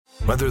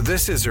Whether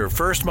this is her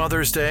first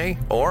Mother's Day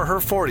or her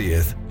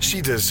 40th, she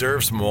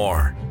deserves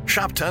more.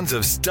 Shop tons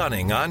of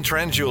stunning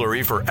on-trend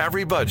jewelry for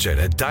every budget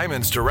at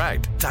Diamonds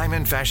Direct.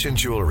 Diamond fashion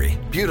jewelry,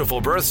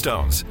 beautiful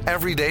birthstones,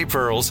 everyday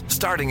pearls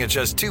starting at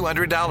just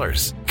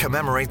 $200.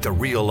 Commemorate the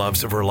real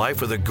loves of her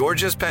life with a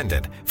gorgeous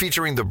pendant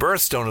featuring the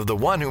birthstone of the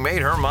one who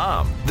made her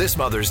mom. This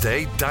Mother's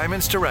Day,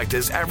 Diamonds Direct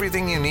is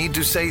everything you need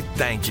to say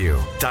thank you.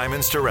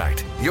 Diamonds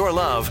Direct. Your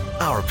love,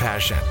 our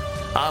passion.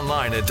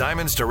 Online at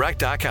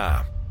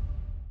diamondsdirect.com.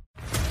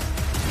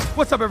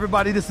 What's up,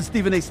 everybody? This is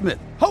Stephen A. Smith,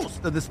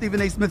 host of the Stephen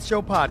A. Smith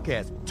Show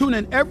podcast. Tune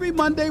in every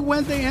Monday,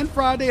 Wednesday, and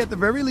Friday at the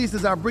very least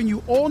as I bring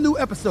you all new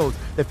episodes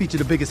that feature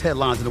the biggest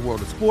headlines in the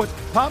world of sports,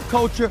 pop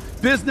culture,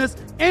 business,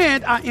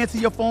 and I answer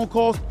your phone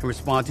calls and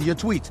respond to your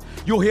tweets.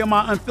 You'll hear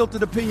my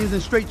unfiltered opinions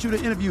and straight-shooter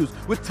interviews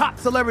with top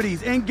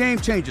celebrities and game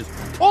changers.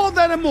 All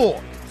that and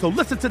more. So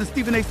listen to the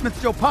Stephen A.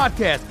 Smith Show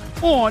podcast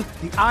on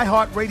the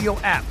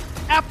iHeartRadio app,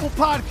 Apple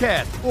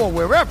Podcasts, or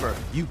wherever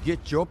you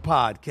get your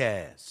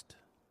podcast.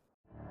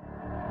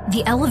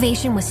 The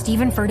Elevation with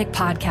Stephen Furtick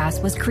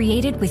podcast was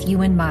created with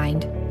you in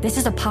mind. This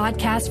is a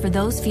podcast for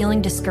those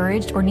feeling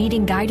discouraged or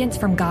needing guidance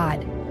from God.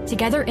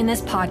 Together in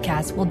this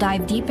podcast, we'll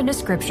dive deep into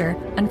Scripture,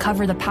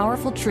 uncover the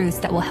powerful truths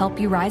that will help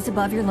you rise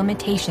above your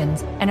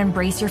limitations and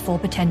embrace your full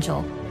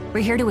potential.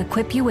 We're here to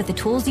equip you with the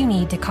tools you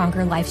need to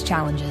conquer life's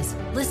challenges.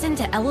 Listen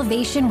to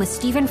Elevation with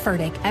Stephen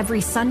Furtick every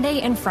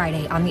Sunday and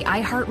Friday on the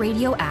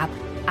iHeartRadio app,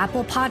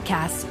 Apple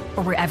Podcasts,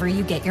 or wherever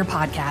you get your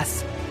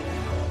podcasts.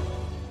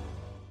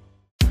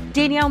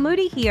 Danielle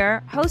Moody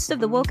here, host of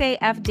the Woke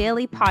AF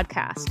Daily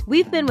podcast.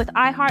 We've been with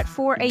iHeart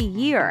for a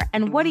year,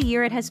 and what a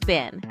year it has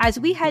been. As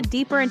we head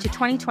deeper into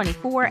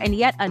 2024 and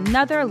yet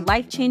another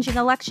life-changing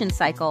election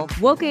cycle,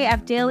 Woke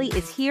AF Daily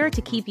is here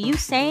to keep you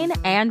sane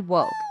and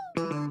woke.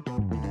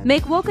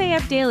 Make Woke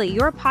AF Daily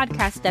your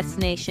podcast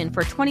destination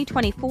for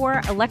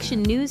 2024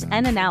 election news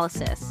and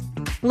analysis.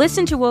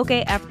 Listen to Woke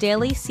AF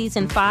Daily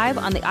Season 5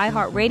 on the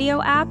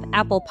iHeartRadio app,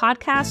 Apple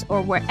Podcasts,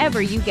 or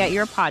wherever you get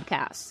your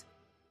podcasts.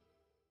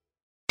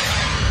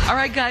 All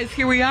right, guys,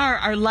 here we are,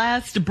 our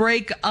last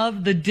break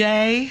of the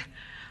day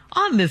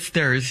on this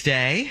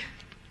Thursday.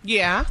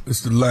 Yeah.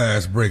 It's the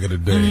last break of the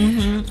day.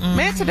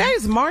 Man, today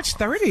is March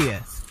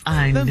 30th.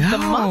 I know. The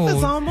month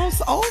is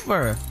almost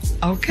over.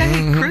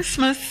 Okay,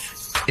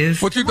 Christmas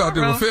is What you thought it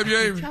tomorrow. was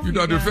February? You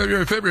thought it was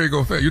February? February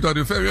go fast. You thought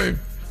it was February?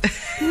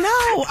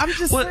 No, I'm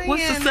just saying.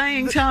 What's the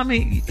saying,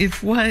 Tommy?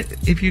 If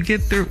you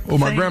get through...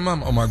 My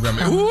grandmama.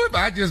 Ooh, if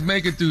I just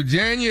make it through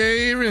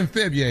January and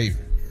February,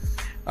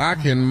 I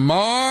can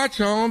march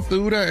on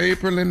through to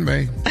April and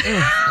May.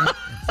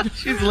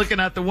 She's looking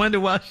out the window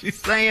while she's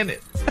saying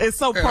it. It's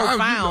so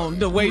profound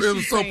the way she's saying it. It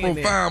was so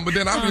profound, but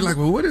then I'll be like,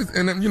 well, what is...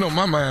 And then,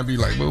 my mind be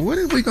like, well, what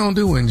is we going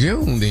to do in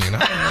June then?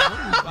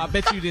 I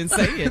bet you didn't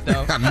say it,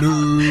 though. I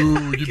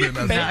knew you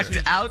didn't.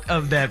 Knocked out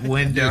of that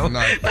window. No,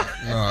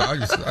 I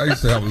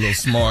used to have a little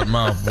smart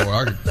mouth,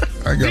 boy.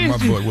 I got my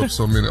butt whipped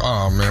so many...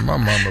 Oh, man, my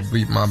mama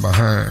beat my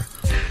behind.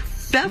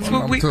 That's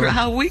how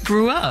we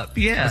grew up,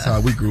 yeah. That's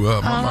how we grew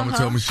up. My mama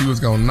told me she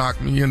was going to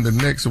knock me in the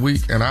next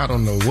week, and I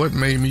don't know what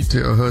made me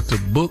tell her to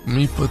book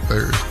me for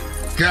Thursday.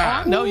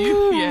 God. No,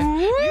 you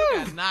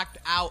got knocked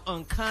out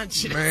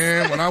unconscious.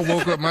 Man, when I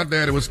woke up, my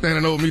daddy was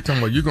standing over me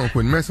talking about, you going to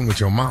quit messing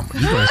with your mama.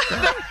 You going to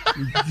stop.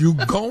 You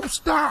going to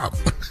stop.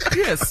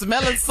 Yeah,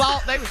 smelling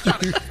salt. They was trying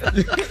to...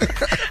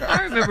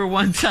 I remember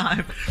one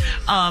time,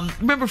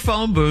 remember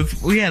phone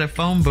booth? We had a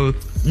phone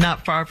booth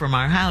not far from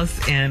our house,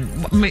 and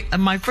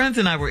my friends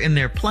and I were in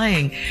there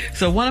playing.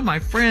 So one of my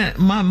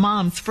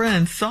mom's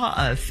friends saw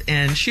us,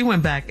 and she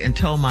went back and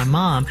told my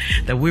mom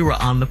that we were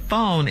on the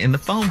phone in the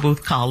phone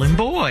booth calling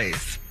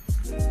boys.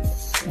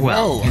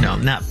 Well,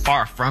 not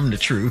far from the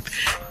truth,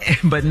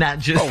 but not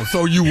just... Oh,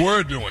 so you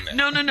were doing that?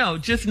 No,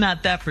 just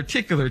not that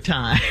particular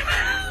time.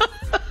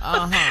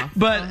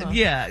 But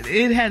yeah,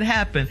 it had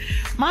happened.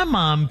 My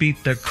mom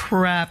beat the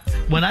crap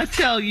when I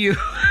tell you...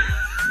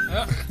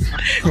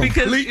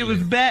 Because it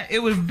was bad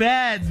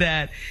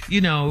that,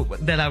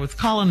 that I was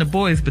calling the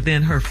boys, but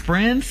then her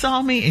friend saw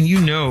me, and you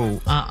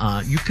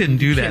couldn't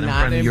do that in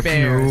front of your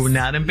parents.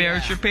 Not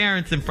embarrass your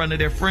parents in front of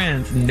their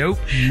friends. Nope.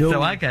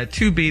 So I got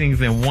 2 beatings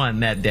in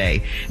one that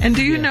day. And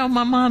do you know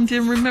my mom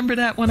didn't remember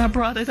that when I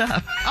brought it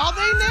up? Oh,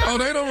 they never. Oh,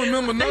 they don't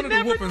remember none of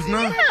the whoopings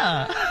now.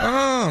 Yeah.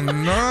 Oh,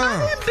 no.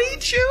 I didn't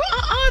beat you.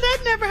 That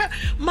never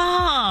happened.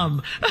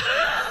 Mom,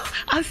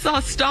 I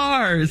saw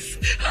stars.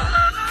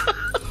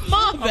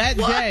 Mom, that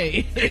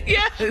day.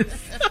 Yes.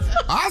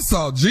 I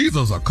saw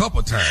Jesus a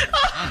couple times.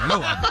 I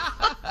know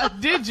I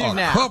did. Did you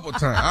now? A couple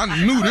times. I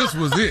knew this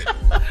was it.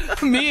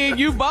 Me and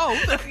you both.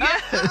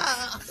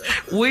 Yes.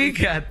 We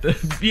got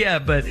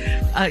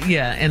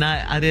and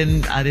I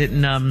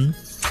didn't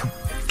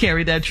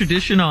carry that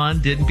tradition on.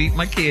 Didn't beat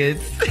my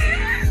kids.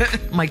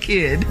 My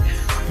kid.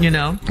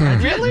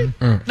 Really?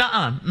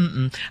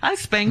 I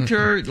spanked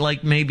her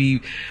like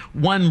maybe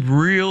one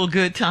real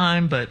good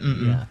time, but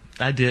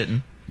I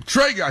didn't.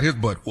 Trey got his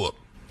butt whooped.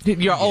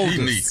 Your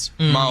oldest.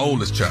 My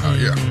oldest child,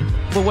 yeah.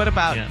 But what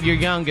about your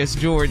youngest,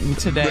 Jordan,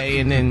 today,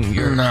 and then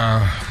your... No. I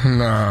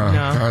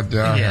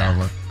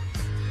haven't.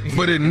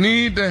 But it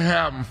need to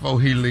happen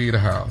before he leave the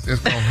house.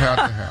 It's going to have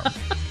to happen.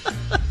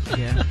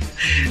 Yeah.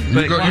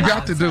 You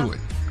got to do it.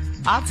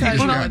 I'll tell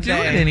People you don't do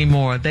it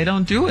anymore. They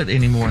don't do it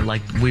anymore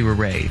like we were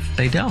raised.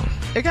 They don't.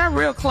 It got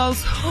real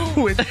close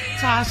with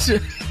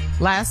Tasha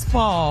last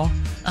fall.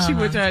 She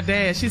went to her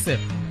dad. She said,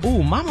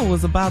 "Ooh, Mama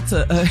was about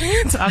to."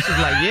 Tasha was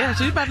like, "Yeah,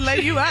 she's about to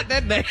lay you out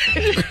that day."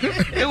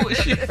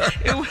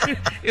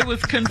 It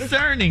was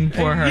concerning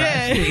for her.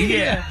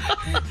 Yeah.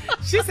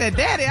 She said,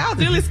 "Daddy, I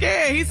was really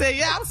scared." He said,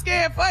 "Yeah, I'm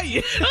scared for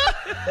you,"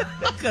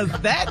 because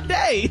that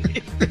day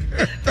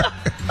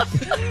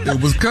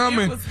it was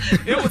coming.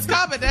 It was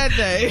coming that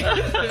day.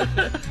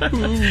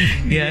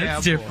 Yeah,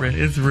 it's different.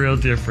 It's real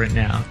different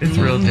now. It's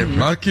real different.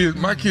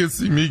 My kids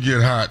see me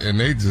get hot and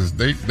they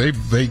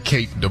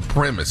vacate the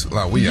premise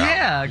like we out.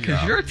 Yeah,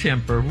 because your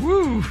temper,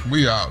 woo.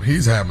 We out.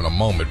 He's having a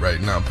moment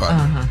right now,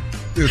 partner.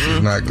 This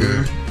is not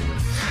good.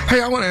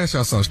 Hey, I want to ask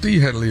y'all something.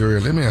 Steve had a little earlier.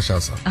 Let me ask y'all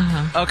something.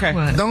 Okay.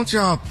 What? Don't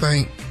y'all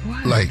think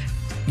like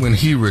when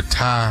he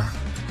retire,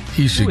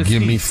 he should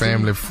give me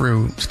Family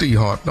Feud? Steve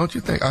Hart, don't you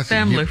think I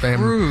should get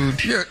Family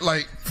Feud? Yeah,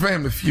 like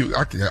Family Feud.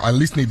 I at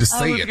least need to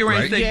say it,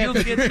 right? You'll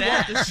get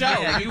that. The show.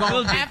 Yeah, you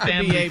will get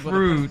Family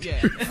Feud.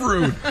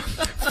 Feud.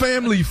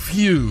 Family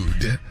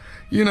Feud.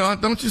 You know,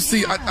 don't you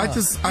see? I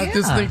just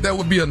think that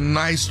would be a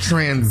nice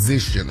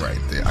transition right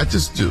there. I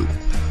just do.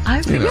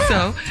 I think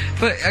so.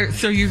 But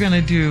so you're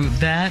gonna do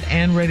that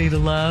and Ready to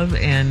Love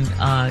and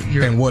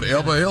you're and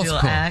whatever else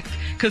comes.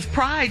 Because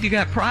Pride, you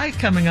got Pride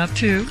coming up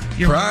too.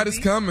 Pride is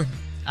coming.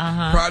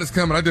 Pride is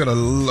coming. I did a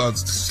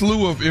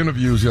slew of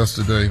interviews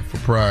yesterday for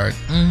Pride.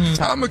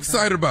 I'm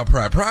excited about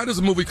Pride. Pride is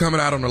a movie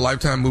coming out on the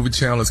Lifetime Movie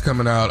Channel. It's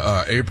coming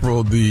out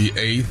April the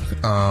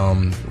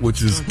 8th,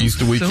 which is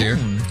Easter weekend.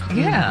 Soon.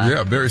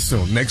 Yeah, very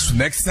soon.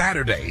 Next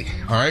Saturday.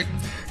 All right.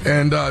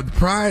 And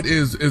Pride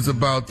is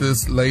about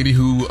this lady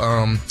who,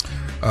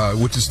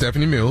 which is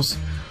Stephanie Mills,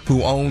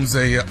 who owns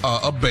a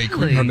bakery.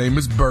 Really? Her name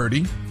is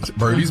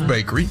Birdie's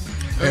Bakery,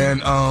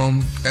 and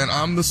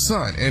I'm the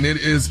son. And it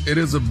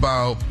is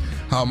about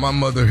how my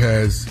mother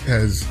has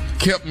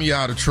kept me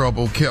out of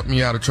trouble,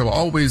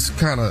 always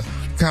kind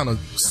of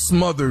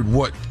smothered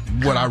what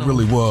I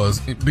really was.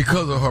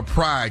 Because of her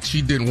pride,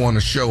 she didn't want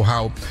to show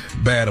how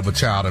bad of a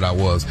child that I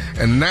was.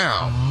 And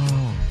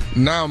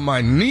now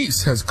my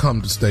niece has come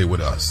to stay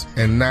with us,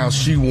 and now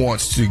she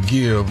wants to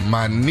give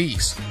my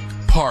niece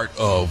part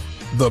of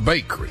the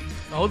bakery.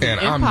 Oh, the and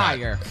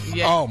empire.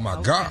 Oh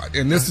my God.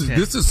 And this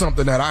is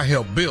something that I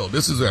helped build.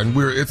 It's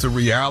a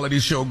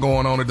reality show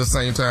going on at the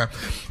same time.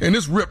 And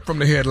it's ripped from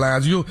the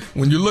headlines.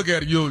 When you look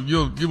at it, you'll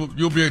be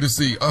able to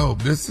see,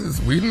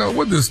 we know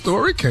where this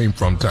story came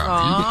from,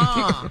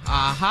 Tommy.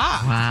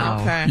 Wow.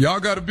 Okay. Y'all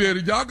gotta be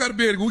able to,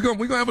 we're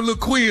gonna have a little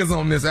quiz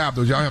on this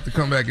afterwards. Y'all have to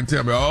come back and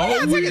tell me,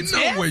 we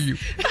know where you,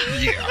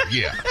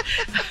 yeah.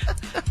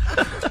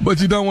 But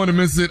you don't want to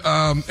miss it.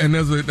 And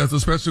there's a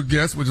special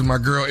guest, which is my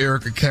girl,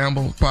 Erica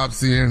Campbell,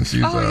 pops in.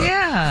 She's,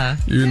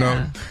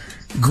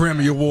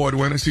 Grammy Award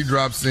winner. She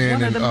drops in.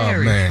 One of the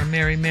Marys from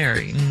Mary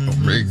Mary.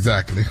 Mm-hmm.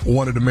 Exactly.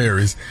 One of the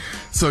Marys.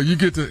 So you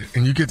get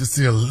to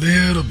see a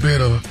little bit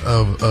of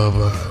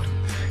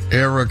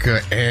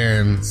Erica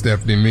and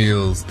Stephanie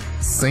Mills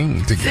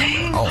sing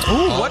together.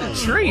 Oh, what a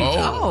treat.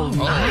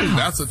 Nice.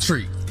 That's a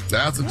treat.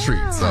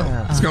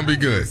 So it's going to be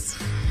good.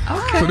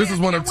 Okay. So this is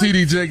one of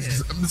TD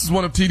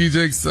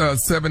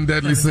Jake's 7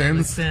 Deadly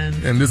Sins.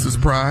 And this is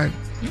Pride.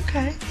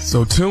 Okay.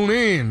 So tune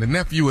in. The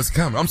nephew is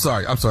coming. I'm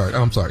sorry.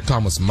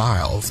 Thomas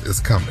Miles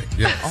is coming.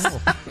 Yes.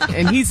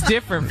 And he's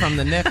different from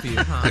the nephew,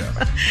 huh?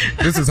 Yeah.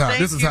 This is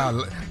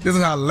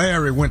how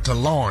Larry went to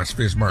Lawrence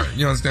Fishburne.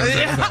 You understand?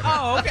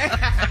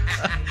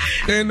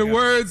 Okay. In the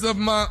words of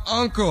my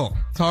uncle,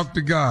 talk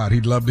to God.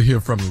 He'd love to hear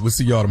from you. We'll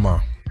see y'all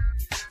tomorrow.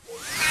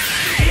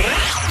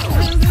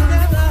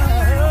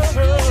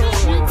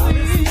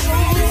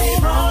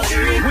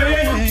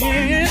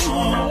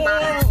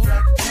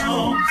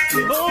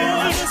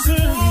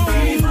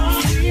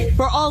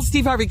 For all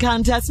Steve Harvey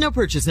contests, no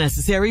purchase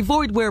necessary,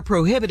 void where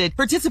prohibited.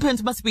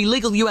 Participants must be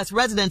legal U.S.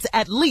 residents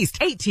at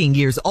least 18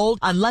 years old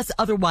unless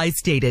otherwise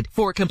stated.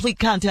 For complete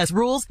contest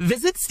rules,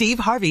 visit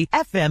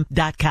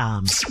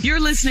SteveHarveyFM.com. You're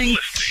listening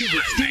to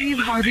the Steve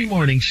Harvey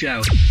Morning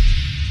Show.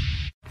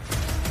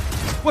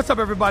 What's up,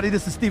 everybody?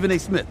 This is Stephen A.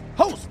 Smith,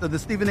 host of the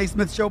Stephen A.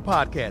 Smith Show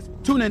podcast.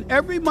 Tune in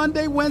every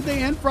Monday,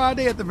 Wednesday, and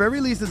Friday at the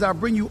very least as I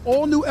bring you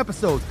all new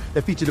episodes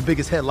that feature the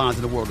biggest headlines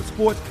in the world of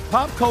sports,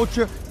 pop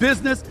culture,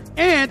 business,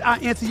 and I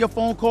answer your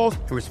phone calls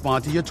and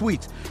respond to your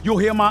tweets. You'll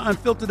hear my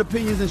unfiltered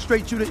opinions and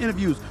straight-shooter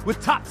interviews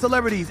with top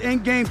celebrities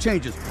and game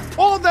changers.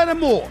 All that and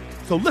more.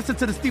 So listen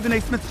to the Stephen A.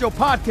 Smith Show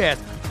podcast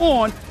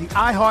on the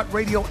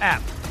iHeartRadio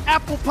app,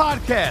 Apple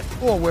Podcasts,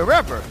 or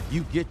wherever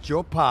you get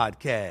your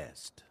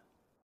podcast.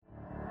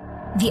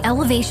 The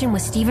Elevation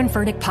with Stephen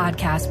Furtick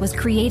podcast was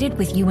created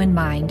with you in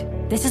mind.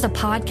 This is a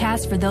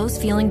podcast for those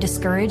feeling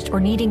discouraged or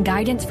needing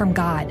guidance from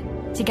God.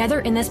 Together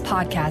in this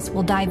podcast,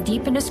 we'll dive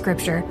deep into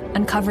scripture,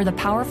 uncover the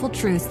powerful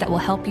truths that will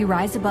help you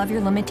rise above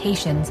your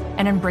limitations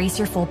and embrace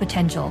your full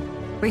potential.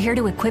 We're here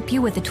to equip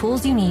you with the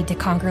tools you need to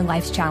conquer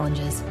life's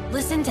challenges.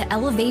 Listen to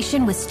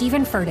Elevation with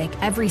Stephen Furtick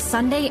every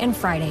Sunday and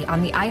Friday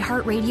on the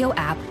iHeartRadio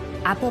app,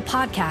 Apple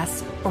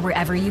Podcasts, or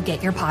wherever you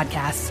get your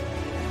podcasts.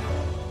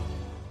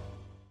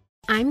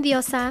 I'm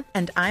Diosa.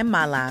 And I'm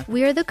Mala.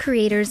 We are the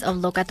creators of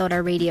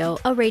Locatora Radio,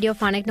 a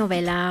radiophonic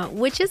novela,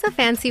 which is a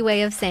fancy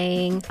way of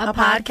saying a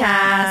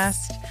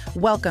podcast.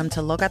 Welcome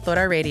to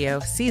Locatora Radio,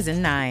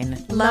 Season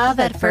 9. Love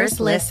at first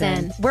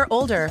listen. We're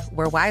older,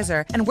 we're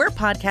wiser, and we're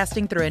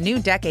podcasting through a new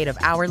decade of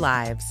our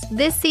lives.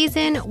 This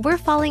season, we're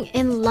falling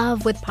in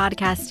love with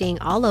podcasting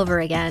all over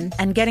again.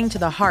 And getting to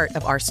the heart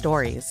of our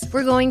stories.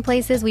 We're going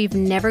places we've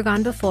never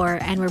gone before,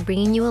 and we're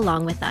bringing you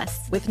along with us.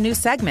 With new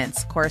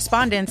segments,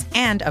 correspondence,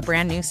 and a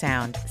brand new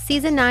sound.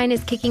 Season 9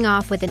 is kicking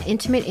off with an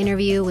intimate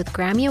interview with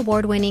Grammy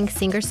Award-winning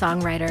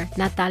singer-songwriter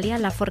Natalia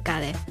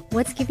Lafourcade.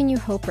 What's giving you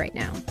hope right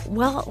now?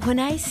 Well, when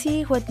I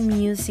see what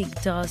music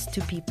does to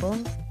people,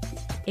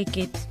 it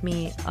gives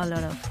me a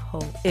lot of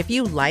hope. If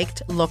you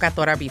liked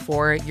Locatora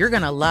before, you're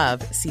going to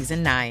love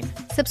Season 9.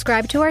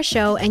 Subscribe to our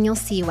show and you'll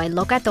see why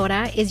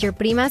Locatora is your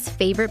prima's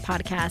favorite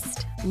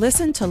podcast.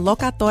 Listen to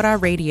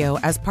Locatora Radio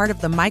as part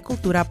of the My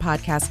Cultura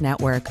Podcast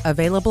Network,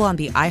 available on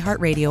the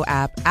iHeartRadio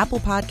app, Apple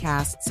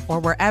Podcasts, or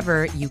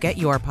wherever you get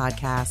your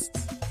podcasts.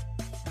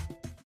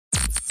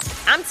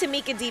 I'm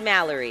Tamika D.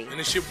 Mallory. And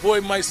it's your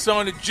boy, my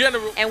son, the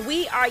General. And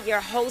we are your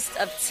hosts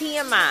of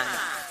TMI.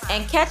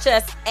 And catch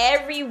us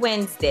every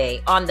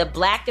Wednesday on the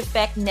Black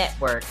Effect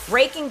Network,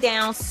 breaking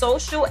down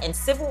social and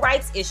civil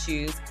rights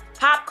issues,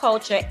 pop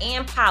culture,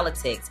 and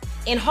politics,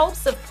 in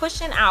hopes of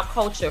pushing our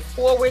culture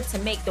forward to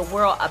make the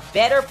world a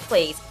better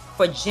place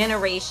for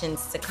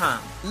generations to come.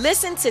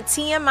 Listen to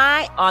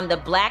TMI on the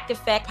Black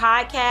Effect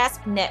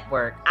Podcast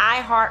Network,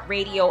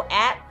 iHeartRadio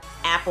app,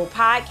 Apple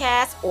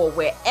Podcasts, or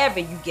wherever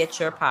you get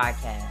your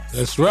podcasts.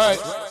 That's right.